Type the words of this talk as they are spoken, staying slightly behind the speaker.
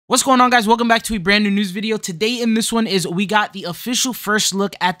What's going on, guys? Welcome back to a brand new news video. Today in this one is we got the official first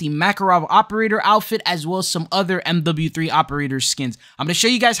look at the Makarov operator outfit as well as some other MW3 operator skins. I'm going to show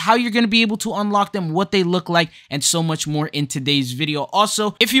you guys how you're going to be able to unlock them, what they look like, and so much more in today's video.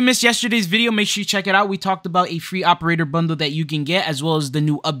 Also, if you missed yesterday's video, make sure you check it out. We talked about a free operator bundle that you can get as well as the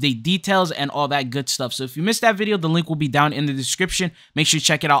new update details and all that good stuff. So if you missed that video, the link will be down in the description. Make sure you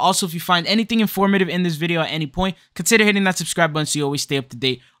check it out. Also, if you find anything informative in this video at any point, consider hitting that subscribe button so you always stay up to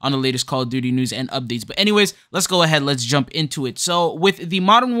date on the latest Call of Duty news and updates. But anyways, let's go ahead, let's jump into it. So with the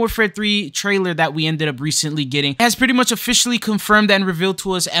Modern Warfare 3 trailer that we ended up recently getting, it has pretty much officially confirmed and revealed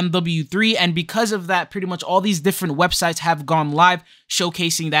to us MW3, and because of that, pretty much all these different websites have gone live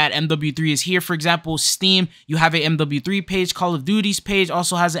showcasing that MW3 is here. For example, Steam, you have a MW3 page, Call of Duty's page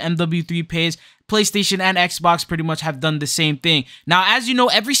also has an MW3 page. PlayStation and Xbox pretty much have done the same thing. Now, as you know,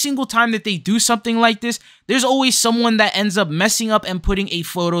 every single time that they do something like this, there's always someone that ends up messing up and putting a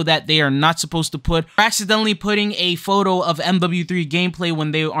photo that they are not supposed to put, or accidentally putting a photo of MW3 gameplay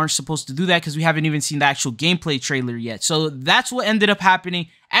when they aren't supposed to do that, because we haven't even seen the actual gameplay trailer yet. So that's what ended up happening.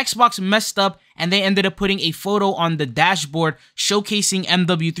 Xbox messed up and they ended up putting a photo on the dashboard showcasing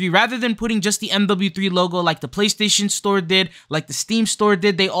MW3 rather than putting just the MW3 logo like the PlayStation Store did, like the Steam Store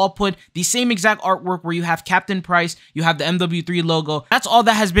did. They all put the same exact artwork where you have Captain Price, you have the MW3 logo. That's all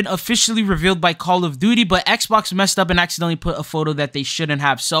that has been officially revealed by Call of Duty, but Xbox messed up and accidentally put a photo that they shouldn't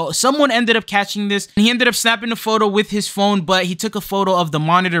have. So someone ended up catching this and he ended up snapping a photo with his phone, but he took a photo of the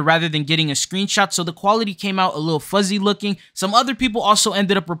monitor rather than getting a screenshot, so the quality came out a little fuzzy looking. Some other people also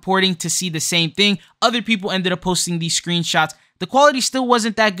ended up reporting to see the same thing. Other people ended up posting these screenshots. The quality still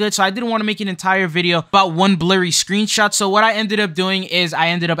wasn't that good, so I didn't want to make an entire video about one blurry screenshot. So what I ended up doing is I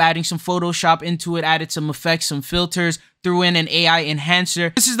ended up adding some Photoshop into it, added some effects, some filters, threw in an AI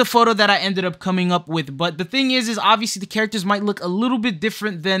enhancer. This is the photo that I ended up coming up with. But the thing is obviously the characters might look a little bit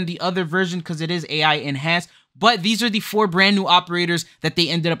different than the other version because it is AI enhanced. But these are the 4 brand new operators that they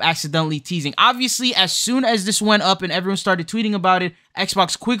ended up accidentally teasing. Obviously, as soon as this went up and everyone started tweeting about it,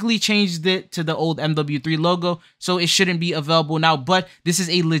 Xbox quickly changed it to the old MW3 logo, so it shouldn't be available now, but this is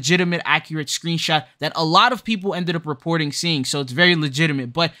a legitimate, accurate screenshot that a lot of people ended up reporting seeing, so it's very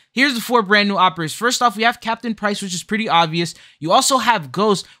legitimate. But here's the 4 brand new operators. First off, we have Captain Price, which is pretty obvious. You also have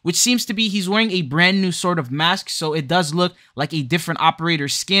Ghost, which seems to be, he's wearing a brand new sort of mask, so it does look like a different operator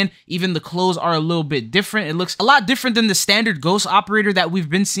skin. Even the clothes are a little bit different. It looks a lot different than the standard Ghost operator that we've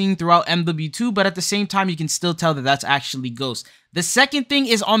been seeing throughout MW2, but at the same time, you can still tell that that's actually Ghost. The second thing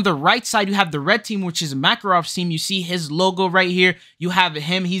is on the right side, you have the red team, which is Makarov's team. You see his logo right here. You have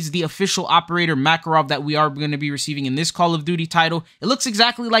him. He's the official operator Makarov that we are going to be receiving in this Call of Duty title. It looks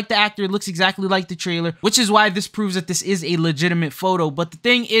exactly like the actor. It looks exactly like the trailer, which is why this proves that this is a legitimate photo. But the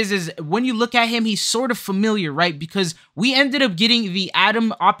thing is when you look at him, he's sort of familiar, right? Because we ended up getting the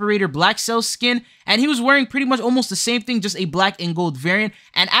Adam operator Black Cell skin, and he was wearing pretty much almost the same thing, just a black and gold variant.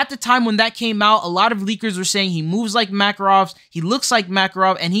 And at the time when that came out, a lot of leakers were saying he moves like Makarov's, he looks like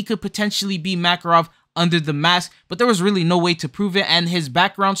Makarov, and he could potentially be Makarov under the mask, but there was really no way to prove it, and his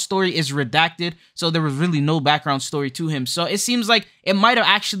background story is redacted, so there was really no background story to him. So it seems like it might have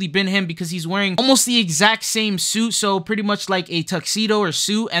actually been him because he's wearing almost the exact same suit, so pretty much like a tuxedo or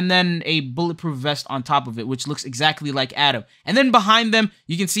suit, and then a bulletproof vest on top of it, which looks exactly like Adam. And then behind them,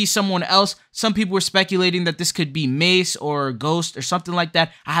 you can see someone else. Some people were speculating that this could be Mace or Ghost or something like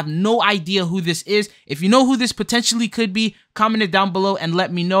that. I have no idea who this is. If you know who this potentially could be, comment it down below and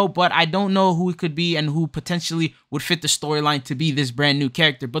let me know, but I don't know who it could be and who potentially would fit the storyline to be this brand new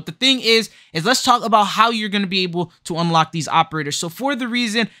character. But the thing is let's talk about how you're going to be able to unlock these operators. So for the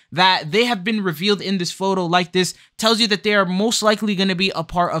reason that they have been revealed in this photo like this, tells you that they are most likely going to be a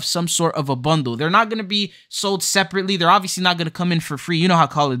part of some sort of a bundle. They're not going to be sold separately. They're obviously not going to come in for free. You know how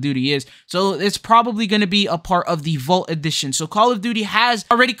Call of Duty is. So it's probably going to be a part of the Vault Edition. So Call of Duty has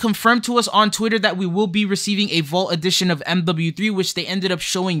already confirmed to us on Twitter that we will be receiving a Vault Edition of MW3, which they ended up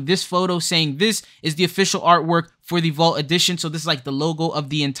showing this photo saying this is the official artwork for the Vault Edition. So this is like the logo of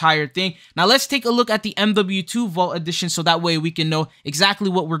the entire thing. Now let's take a look at the MW2 Vault Edition so that way we can know exactly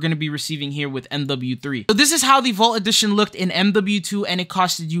what we're going to be receiving here with MW3. So this is how the Vault Edition looked in MW2, and it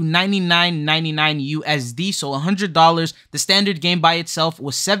costed you $99.99 USD, so $100. The standard game by itself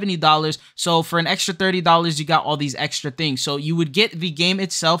was $70. So for an extra $30, you got all these extra things. So you would get the game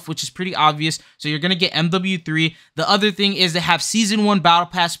itself, which is pretty obvious. So you're going to get MW3. The other thing is they have Season 1 Battle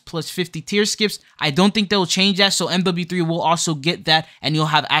Pass plus 50 tier skips. I don't think they'll change that that. So MW3 will also get that, and you'll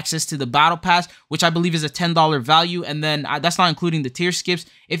have access to the battle pass, which I believe is a $10 value. And then that's not including the tier skips.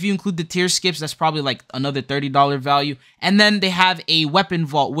 If you include the tier skips, that's probably like another $30 value. And then they have a weapon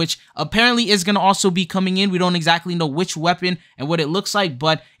vault, which apparently is going to also be coming in. We don't exactly know which weapon and what it looks like,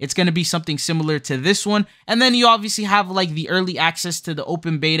 but it's going to be something similar to this one. And then you obviously have like the early access to the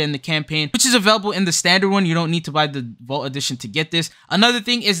open beta and the campaign, which is available in the standard one. You don't need to buy the Vault Edition to get this. Another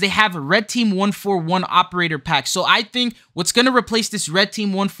thing is they have a Red Team 141 operator pack. So I think what's going to replace this Red Team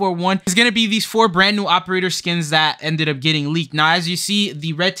 141 is going to be these 4 brand new operator skins that ended up getting leaked. Now, as you see,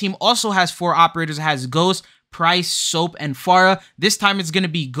 the Red Team also has 4 operators. It has Ghost, Price, Soap, and Farah. This time it's going to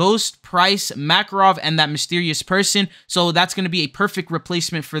be Ghost, Price, Makarov, and that mysterious person. So that's going to be a perfect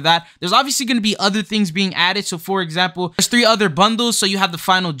replacement for that. There's obviously going to be other things being added. So for example, there's 3 other bundles. So you have the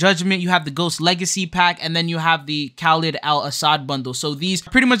Final Judgment, you have the Ghost Legacy pack, and then you have the Khalid Al-Assad bundle. So these are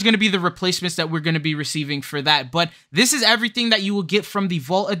pretty much going to be the replacements that we're going to be receiving for that. But this is everything that you will get from the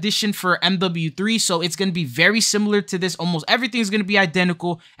Vault Edition for MW3. So it's going to be very similar to this. Almost everything is going to be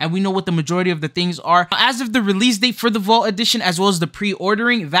identical, and we know what the majority of the things are. As of the release date for the Vault Edition, as well as the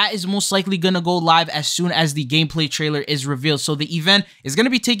pre-ordering, that is most likely going to go live as soon as the gameplay trailer is revealed. So the event is going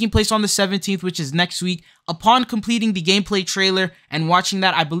to be taking place on the 17th, which is next week. Upon completing the gameplay trailer and watching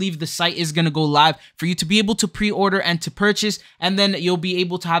that, I believe the site is going to go live for you to be able to pre-order and to purchase, and then you'll be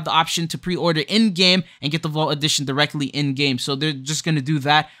able to have the option to pre-order in-game and get the Vault Edition directly in-game. So they're just going to do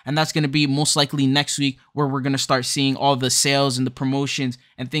that, and that's going to be most likely next week, where we're going to start seeing all the sales and the promotions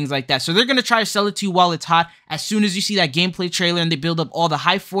and things like that. So they're going to try to sell it to you while it's hot. As soon as you see that gameplay trailer and they build up all the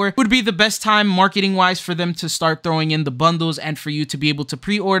hype for it, would be the best time marketing-wise for them to start throwing in the bundles and for you to be able to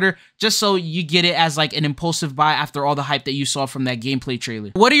pre-order, just so you get it as like an impulsive buy after all the hype that you saw from that gameplay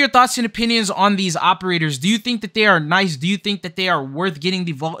trailer. What are your thoughts and opinions on these operators? Do you think that they are nice? Do you think that they are worth getting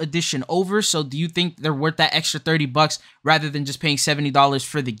the Vault Edition over? So do you think they're worth that extra 30 bucks rather than just paying $70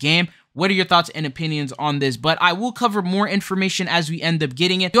 for the game? What are your thoughts and opinions on this? But I will cover more information as we end up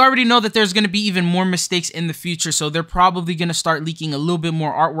getting it. You already know that there's going to be even more mistakes in the future, so they're probably going to start leaking a little bit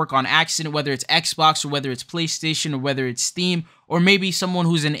more artwork on accident, whether it's Xbox or whether it's PlayStation or whether it's Steam, or maybe someone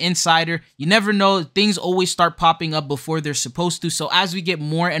who's an insider. You never know. Things always start popping up before they're supposed to. So as we get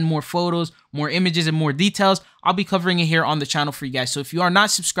more and more photos, more images, and more details, I'll be covering it here on the channel for you guys. So if you are not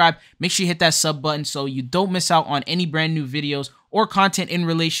subscribed, make sure you hit that sub button so you don't miss out on any brand new videos or content in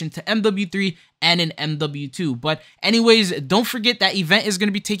relation to MW3 and in MW2. But anyways, don't forget that event is going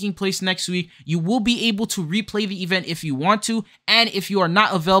to be taking place next week. You will be able to replay the event if you want to, and if you are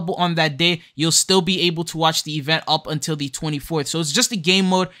not available on that day, you'll still be able to watch the event up until the 24th. So it's just a game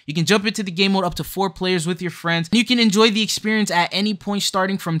mode. You can jump into the game mode up to 4 players with your friends. You can enjoy the experience at any point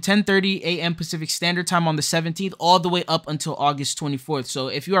starting from 10:30 a.m. Pacific Standard Time on the 17th all the way up until August 24th. So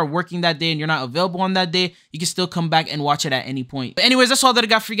if you are working that day and you're not available on that day, you can still come back and watch it at any point. But anyways, that's all that I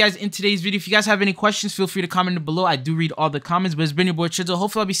got for you guys in today's video. If you guys have any questions, feel free to comment below. I do read all the comments. But it's been your boy Chizo.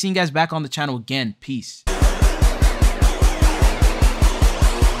 Hopefully I'll be seeing you guys back on the channel again. Peace.